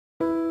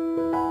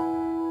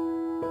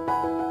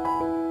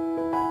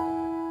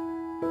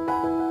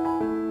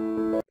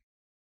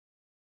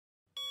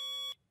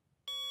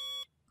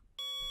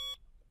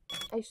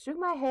I shook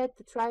my head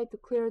to try to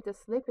clear the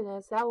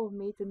sleepiness out of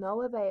me to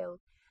no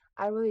avail.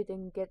 I really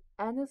didn't get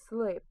any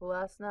sleep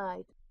last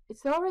night.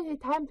 It's already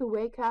time to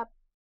wake up.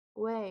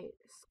 Wait,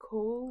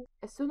 school?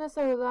 As soon as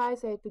I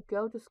realized I had to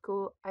go to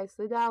school, I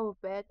slid out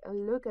of bed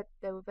and looked at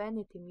the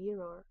vanity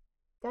mirror.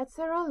 That's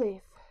a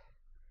relief.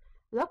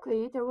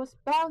 Luckily, there was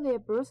barely a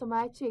bruise on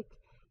my cheek.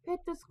 You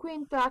had to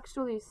squint to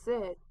actually see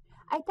it.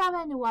 I doubt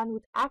anyone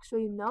would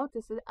actually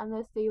notice it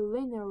unless they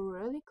leaned in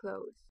really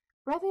close.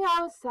 Breathing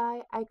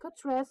outside, I got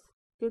dressed,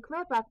 took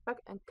my backpack,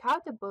 and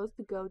caught the bus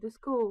to go to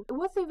school. It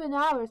was even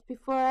hours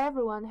before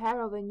everyone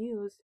heard of the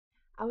news.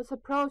 I was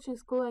approaching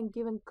school and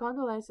giving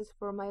condolences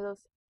for my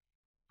loss.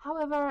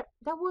 However,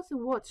 that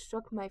wasn't what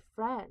struck my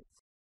friends.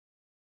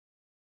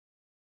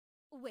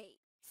 Wait,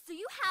 so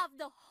you have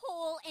the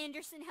whole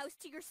Anderson house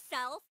to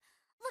yourself?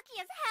 Lucky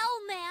as hell,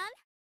 man!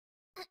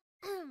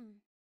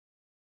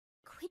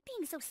 Quit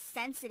being so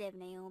sensitive,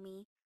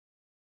 Naomi.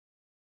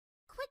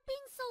 Quit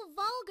being so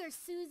vulgar,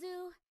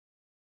 Suzu.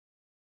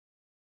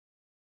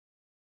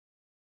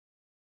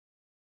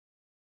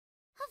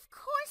 Of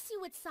course you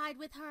would side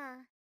with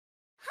her.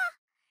 Ha!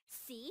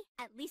 See?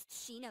 At least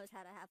she knows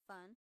how to have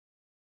fun.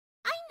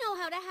 I know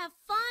how to have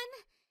fun!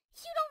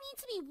 You don't need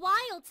to be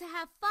wild to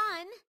have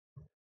fun!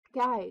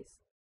 Guys,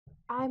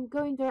 I'm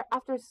going there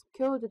after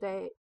school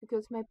today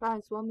because my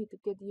parents want me to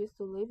get used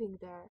to living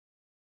there.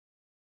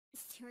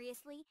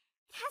 Seriously?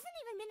 It hasn't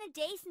even been a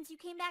day since you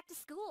came back to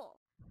school.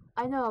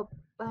 I know,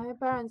 but my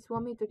parents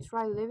want me to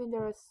try living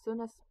there as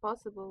soon as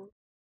possible.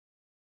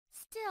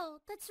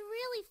 Still, that's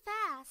really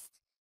fast.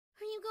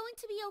 Are you going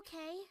to be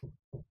okay?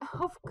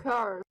 Of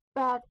course,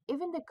 but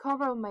even the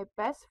cover of my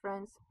best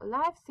friends,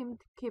 life seemed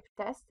to keep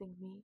testing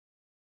me.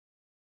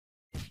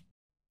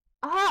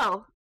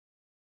 Oh!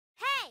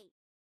 Hey!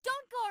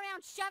 Don't go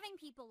around shoving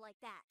people like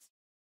that!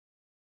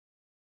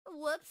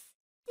 Whoops!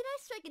 Did I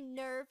strike a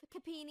nerve,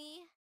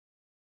 Capini?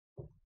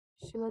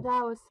 She let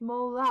out a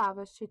small laugh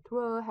as she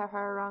twirled her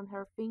hair around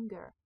her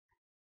finger.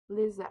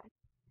 Lisette,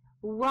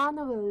 one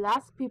of the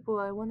last people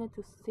I wanted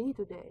to see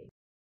today.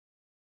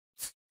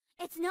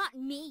 It's not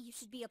me you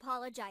should be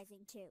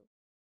apologizing to.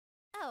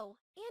 Oh,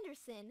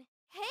 Anderson.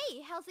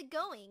 Hey, how's it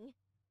going?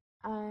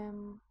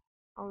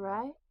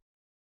 Alright?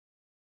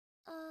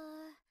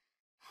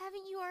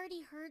 Haven't you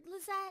already heard,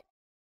 Lisette?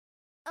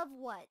 Of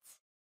what?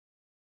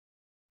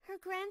 Her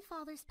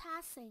grandfather's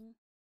passing.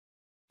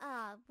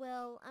 Ah,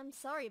 well, I'm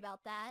sorry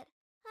about that.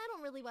 I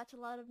don't really watch a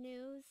lot of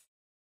news.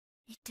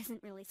 It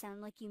doesn't really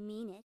sound like you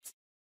mean it.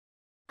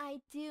 I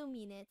do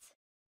mean it.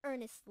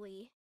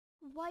 Earnestly.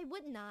 Why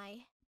wouldn't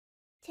I?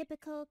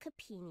 Typical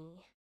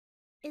Capini.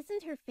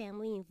 Isn't her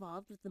family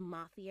involved with the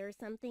mafia or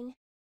something?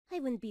 I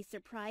wouldn't be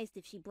surprised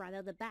if she brought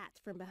out the bat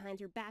from behind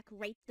her back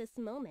right this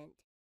moment.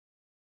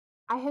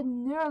 I had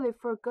nearly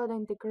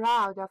forgotten the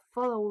crowd that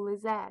followed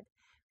Lisette,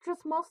 which was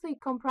mostly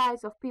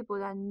comprised of people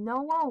that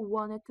no one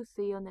wanted to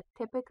see on a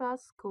typical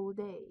school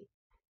day.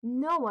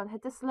 No one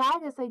had the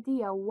slightest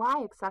idea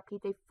why exactly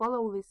they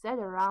followed Lisette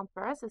around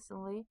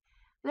persistently.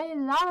 They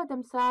allowed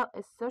themselves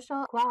a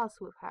social class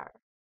with her.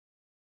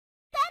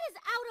 That is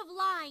out of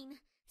line!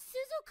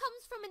 Suzu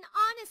comes from an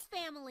honest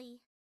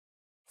family!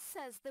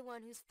 Says the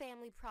one whose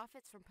family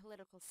profits from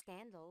political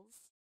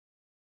scandals.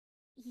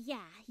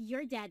 Yeah,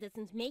 your dad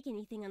doesn't make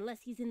anything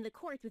unless he's in the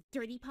court with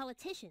dirty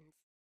politicians.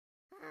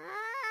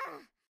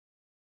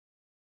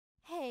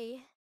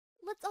 Hey,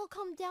 let's all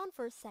calm down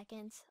for a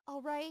second,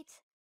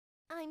 alright?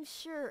 I'm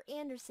sure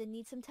Anderson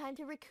needs some time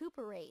to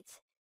recuperate.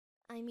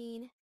 I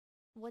mean,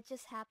 what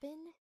just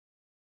happened?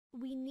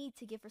 We need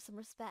to give her some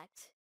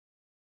respect.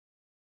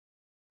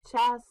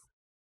 Just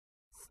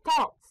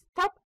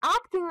stop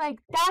acting like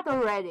that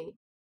already.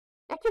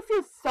 Don't you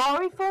feel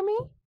sorry for me?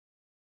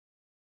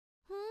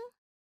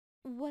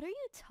 What are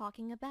you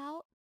talking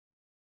about?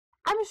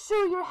 I'm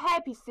sure you're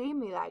happy seeing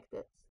me like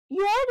this.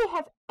 You already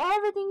have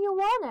everything you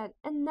wanted,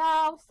 and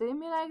now seeing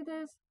me like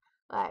this,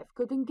 life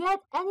couldn't get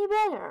any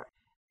better.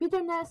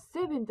 Bitterness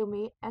seeped into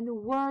me, and the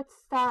words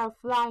started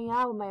flying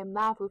out of my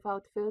mouth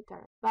without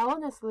filter. But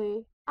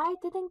honestly, I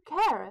didn't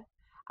care.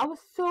 I was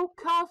so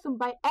consumed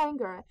by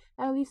anger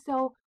that I only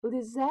saw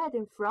Lisette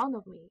in front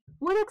of me.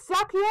 What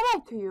exactly am I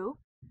to you?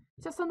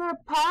 Just another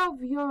part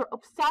of your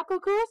obstacle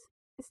course?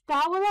 Is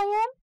that what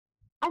I am?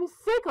 I'm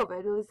sick of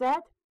it,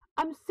 Lisette.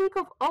 I'm sick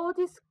of all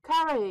these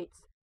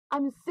charades.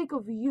 I'm sick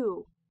of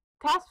you.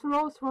 Cass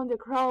rose from the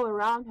crowd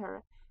around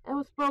her and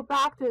was brought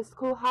back to the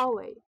school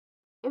hallway.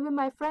 Even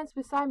my friends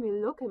beside me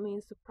looked at me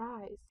in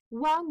surprise.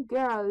 One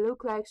girl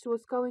looked like she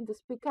was going to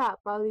speak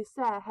up, but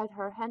Lisette had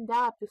her hand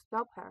up to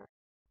stop her.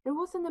 There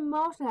was an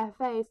emotion on her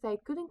face that I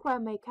couldn't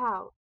quite make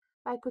out,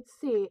 but I could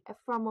see a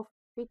form of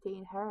pity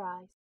in her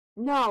eyes.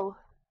 No!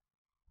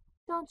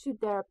 Don't you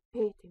dare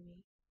pity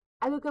me.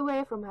 I looked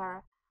away from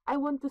her. I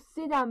wanted to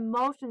see the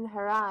emotion in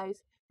her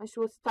eyes when she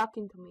was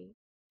talking to me.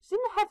 She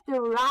didn't have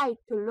the right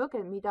to look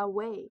at me that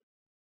way.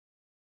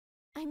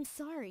 I'm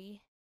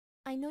sorry.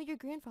 I know your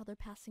grandfather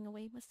passing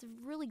away must have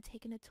really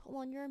taken a toll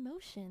on your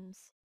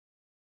emotions.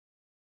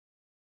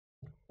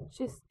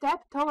 She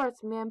stepped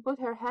towards me and put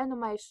her hand on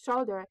my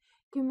shoulder,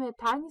 giving me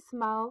a tiny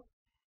smile,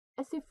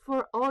 as if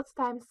for old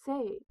time's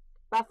sake.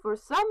 But for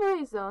some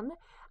reason,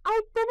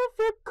 I didn't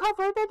feel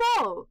covered at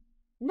all.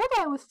 Not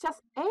that I was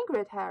just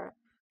angry at her,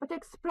 but the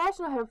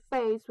expression on her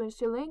face when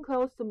she leaned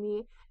close to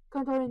me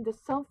contour into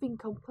something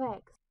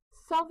complex.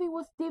 Something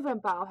was different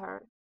about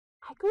her.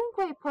 I couldn't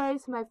quite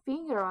place my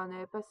finger on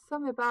it, but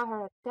something about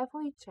her had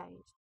definitely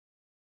changed.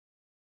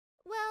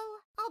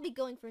 Well, I'll be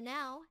going for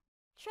now.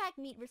 Track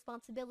meet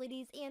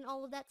responsibilities and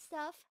all of that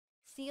stuff.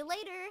 See you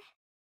later.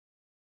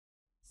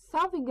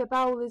 Something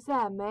about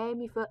Lisette made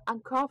me feel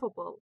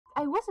uncomfortable.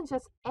 I wasn't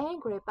just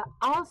angry, but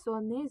also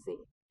uneasy.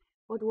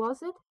 What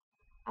was it?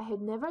 I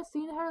had never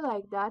seen her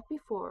like that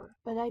before,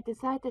 but I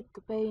decided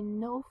to pay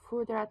no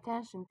further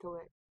attention to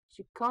it.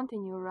 She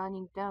continued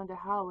running down the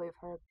hallway with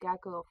her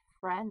gaggle of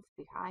friends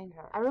behind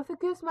her. I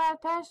refocused my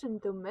attention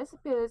to Miss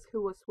Phyllis,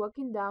 who was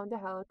walking down the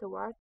hall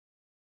toward.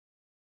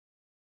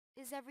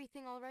 Is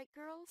everything all right,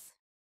 girls?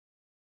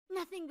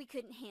 Nothing we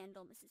couldn't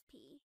handle, Mrs.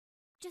 P.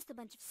 Just a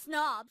bunch of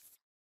snobs.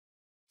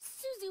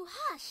 Suzu,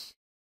 hush!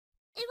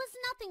 It was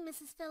nothing,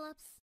 Mrs.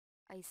 Phillips.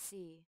 I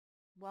see.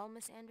 Well,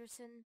 Miss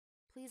Anderson,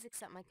 please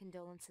accept my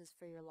condolences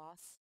for your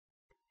loss.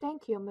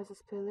 Thank you,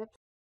 Mrs. Phillips.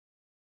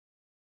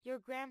 Your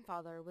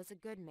grandfather was a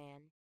good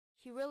man.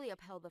 He really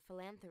upheld the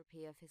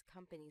philanthropy of his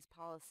company's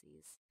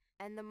policies,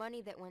 and the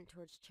money that went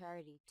towards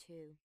charity,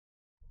 too.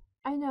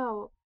 I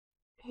know.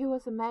 He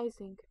was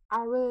amazing.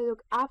 I really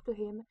look up to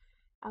him.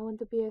 I want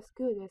to be as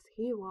good as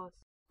he was.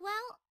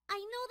 Well, I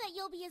know that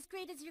you'll be as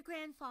great as your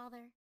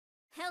grandfather.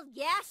 Hell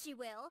yeah, she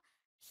will.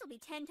 She'll be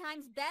 10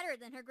 times better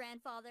than her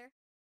grandfather.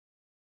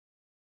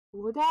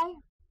 Would I?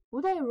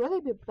 Would I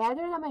really be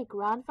better than my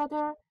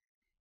grandfather?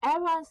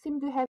 Everyone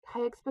seemed to have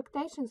high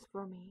expectations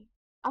for me.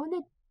 I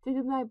wanted to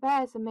do my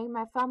best and make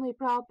my family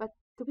proud, but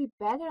to be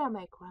better than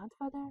my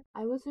grandfather?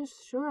 I wasn't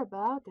sure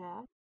about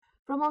that.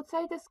 From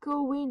outside the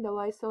school window,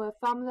 I saw a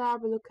familiar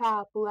blue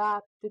car pull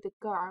up to the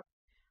curb.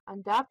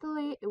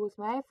 Undoubtedly, it was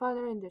my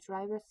father in the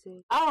driver's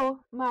seat. Oh,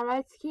 my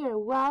ride's here.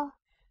 Well,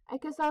 I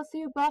guess I'll see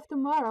you both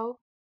tomorrow.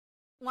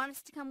 Want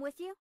us to come with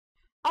you?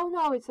 Oh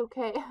no, it's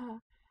okay.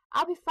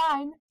 I'll be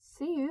fine.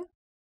 See you.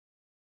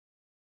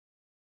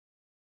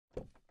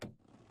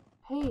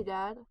 Hey,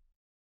 Dad.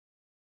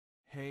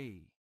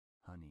 Hey,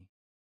 honey.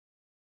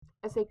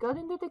 As I got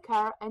into the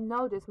car, I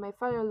noticed my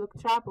father looked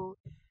troubled,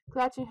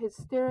 clutching his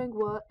steering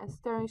wheel and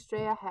staring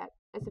straight ahead,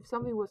 as if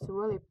something was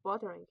really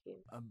bothering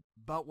him.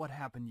 About what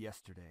happened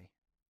yesterday.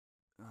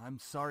 I'm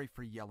sorry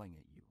for yelling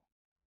at you.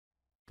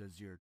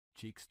 Does your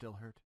cheek still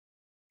hurt?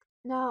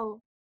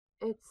 No,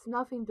 it's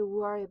nothing to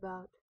worry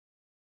about.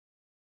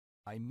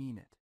 I mean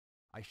it.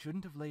 I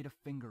shouldn't have laid a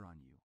finger on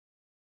you.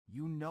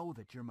 You know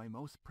that you're my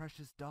most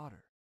precious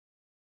daughter.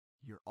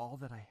 You're all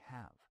that I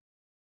have.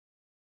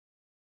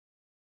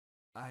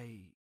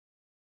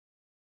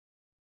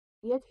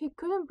 Yet he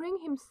couldn't bring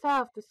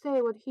himself to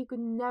say what he could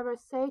never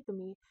say to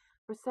me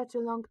for such a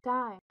long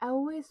time. I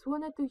always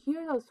wanted to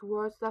hear those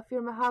words to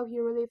affirm how he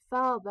really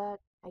felt, but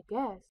I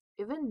guess,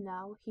 even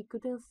now, he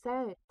couldn't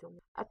say it to me.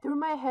 I threw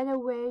my head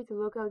away to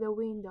look out the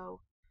window.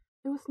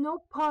 There was no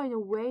point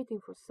in waiting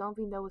for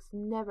something that was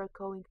never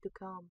going to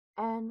come.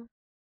 And,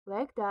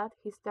 like that,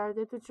 he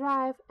started to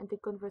drive, and the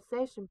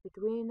conversation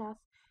between us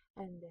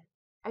ended.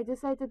 I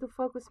decided to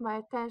focus my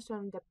attention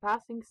on the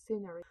passing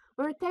scenery.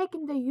 We were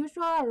taking the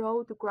usual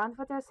road to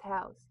grandfather's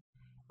house.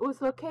 It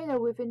was located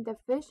within the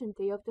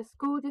vicinity of the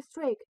school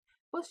district,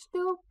 but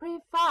still pretty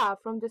far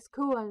from the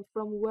school and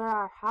from where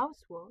our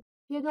house was.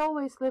 He had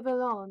always lived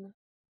alone.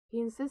 He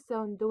insisted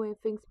on doing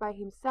things by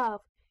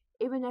himself,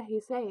 even at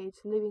his age,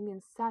 living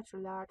in such a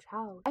large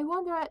house. I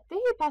wondered, did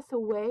he pass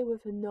away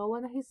with no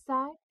one at his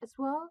side as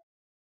well?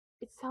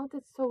 It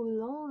sounded so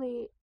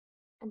lonely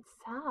and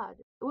sad.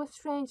 It was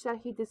strange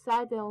that he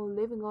decided on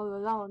living all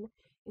alone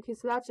in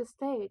his large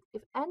estate.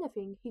 If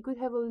anything, he could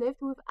have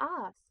lived with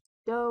us.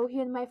 Though he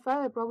and my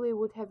father probably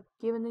would have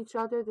given each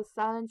other the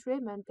silent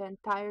treatment the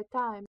entire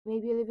time,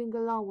 maybe living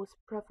alone was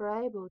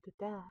preferable to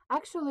that.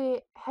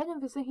 Actually, I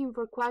hadn't visited him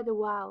for quite a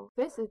while.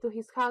 Visits to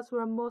his house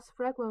were most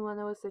frequent when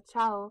I was a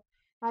child.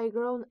 I had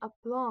grown up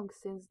long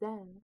since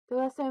then. The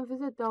last time I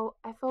visited, though,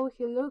 I thought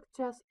he looked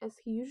just as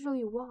he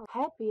usually was,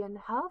 happy and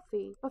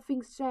healthy. But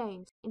things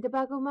changed. In the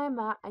back of my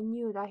mind, I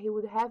knew that he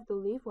would have to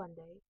leave one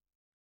day.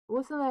 It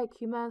wasn't like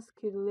humans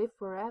could live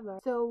forever.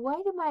 So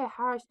why did my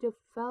heart still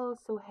feel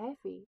so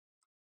heavy?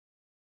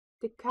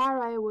 The car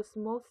ride was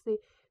mostly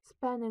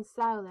spent in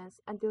silence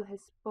until he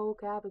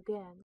spoke up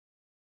again.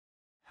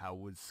 How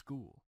was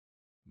school?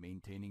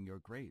 Maintaining your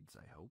grades,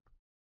 I hope.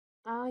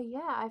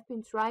 Yeah, I've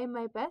been trying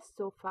my best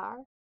so far.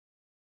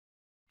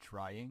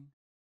 Trying?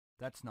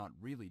 That's not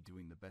really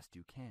doing the best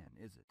you can,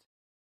 is it?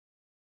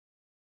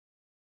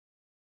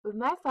 With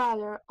my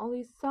father,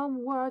 only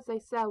some words I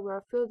said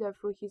were filtered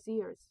through his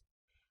ears.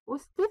 It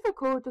was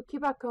difficult to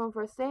keep a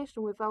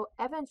conversation without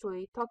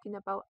eventually talking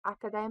about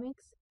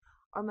academics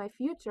or my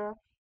future,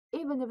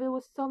 even if it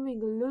was something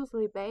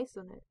loosely based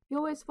on it. He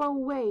always found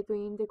a way to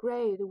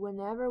integrate it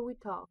whenever we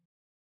talked.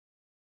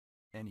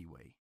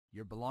 Anyway,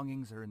 your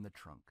belongings are in the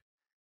trunk.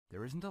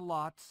 There isn't a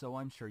lot, so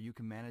I'm sure you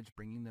can manage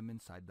bringing them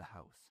inside the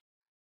house.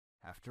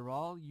 After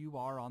all, you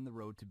are on the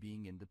road to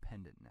being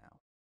independent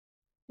now.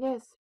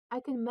 Yes, I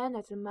can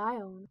manage on my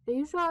own. The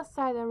usual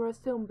silence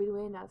resumed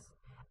between us.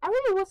 I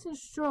really wasn't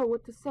sure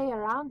what to say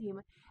around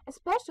him,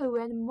 especially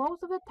when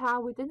most of the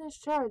time we didn't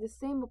share the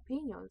same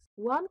opinions.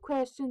 One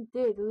question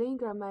did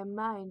linger in my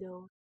mind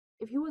though.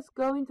 If he was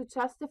going to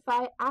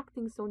justify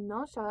acting so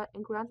nonchalant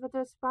in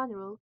grandfather's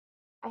funeral,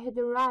 I had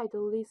the right to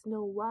at least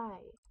know why.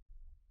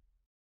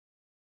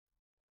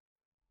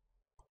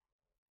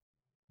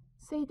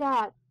 Say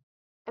that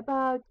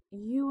about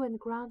you and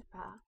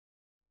Grandpa.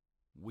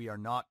 We are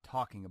not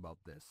talking about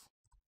this.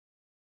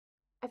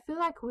 I feel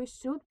like we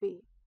should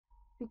be.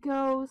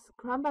 Because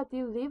Grandpa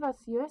did leave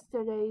us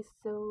yesterday,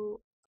 so...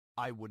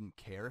 I wouldn't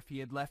care if he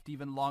had left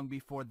even long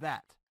before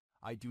that.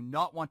 I do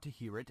not want to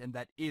hear it, and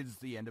that is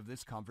the end of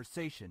this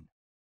conversation.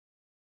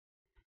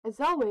 As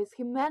always,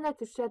 he managed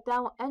to shut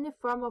down any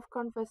form of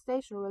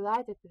conversation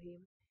related to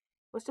him.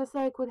 It was just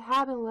like what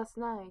happened last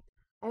night.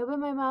 I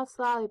opened my mouth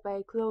slightly, but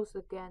I closed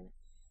again.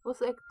 It was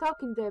like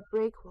talking to a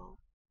brick wall.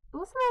 It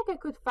wasn't like I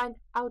could find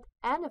out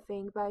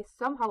anything by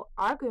somehow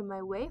arguing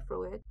my way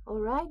through it.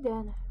 Alright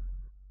then.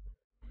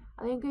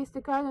 I engaged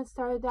the car and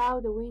started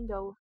out the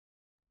window.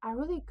 I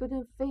really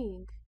couldn't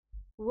think.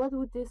 What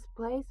would this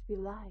place be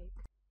like?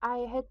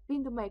 I had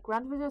been to my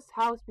grandfather's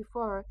house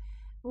before.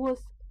 It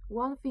was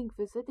one thing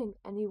visiting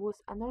and it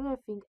was another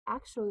thing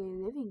actually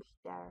living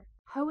there.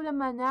 How would I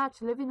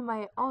manage living on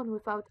my own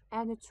without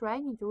any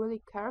training to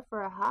really care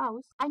for a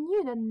house? I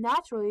knew that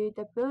naturally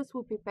the bills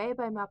would be paid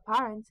by my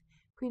parents,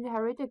 who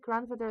inherited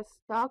grandfather's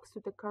stocks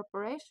to the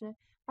corporation.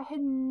 I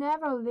had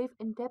never lived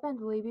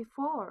independently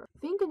before.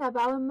 Thinking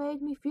about it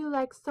made me feel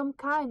like some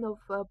kind of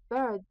a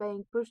bird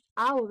being pushed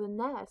out of the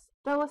nest.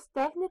 Though I was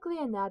technically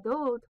an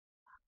adult,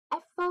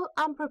 I felt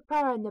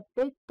unprepared and a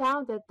bit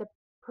daunted at the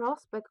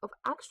prospect of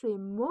actually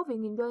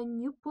moving into a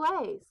new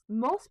place.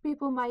 Most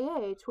people my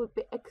age would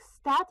be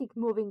ecstatic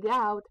moving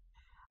out.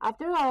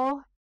 After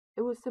all,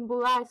 it would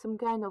symbolize some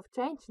kind of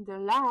change in their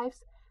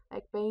lives,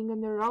 like being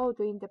on the road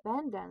to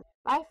independence.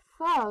 I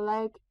felt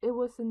like it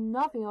was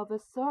nothing of the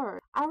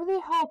sort. I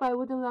really hope I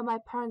wouldn't let my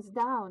parents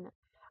down.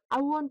 I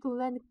want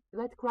to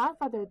let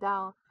grandfather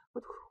down,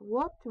 but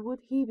what would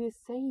he be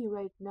saying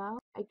right now?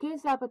 I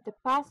gazed up at the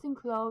passing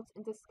clouds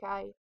in the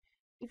sky.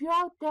 If you're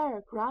out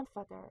there,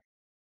 grandfather,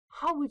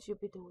 how would you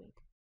be doing?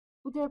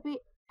 Would there be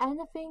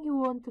anything you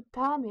want to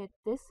tell me at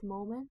this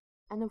moment?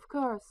 And of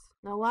course,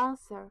 no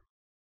answer.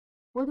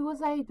 What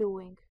was I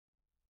doing?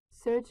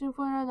 Searching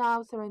for an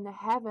answer in a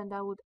heaven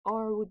that would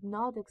or would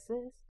not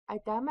exist. I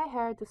tied my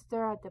hair to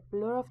stare at the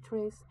blur of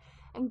trees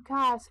and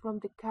cars from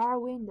the car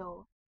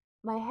window.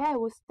 My head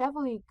was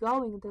definitely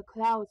going to the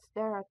clouds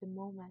there at the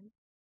moment.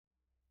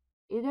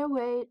 Either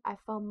way, I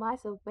found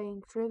myself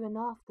being driven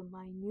off to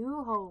my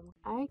new home.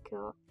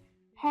 Aiko.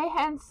 Hey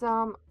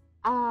handsome,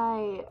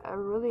 I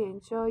really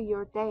enjoy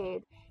your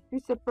date.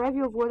 Here's a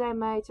preview of what I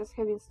might just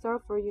have in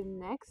store for you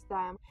next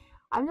time.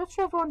 I'm not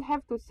sure if I won't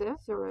have to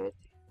censor it.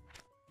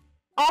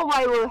 Oh,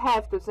 I will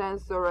have to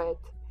censor it.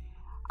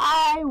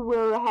 I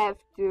will have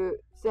to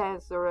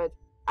censor it.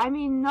 I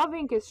mean,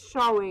 nothing is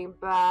showing,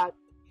 but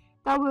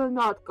that will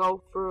not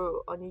go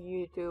through on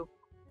YouTube.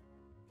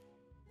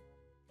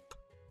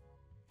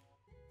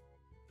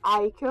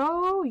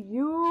 Aiko,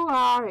 you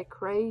are a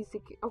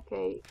crazy...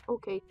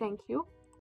 Okay, thank you.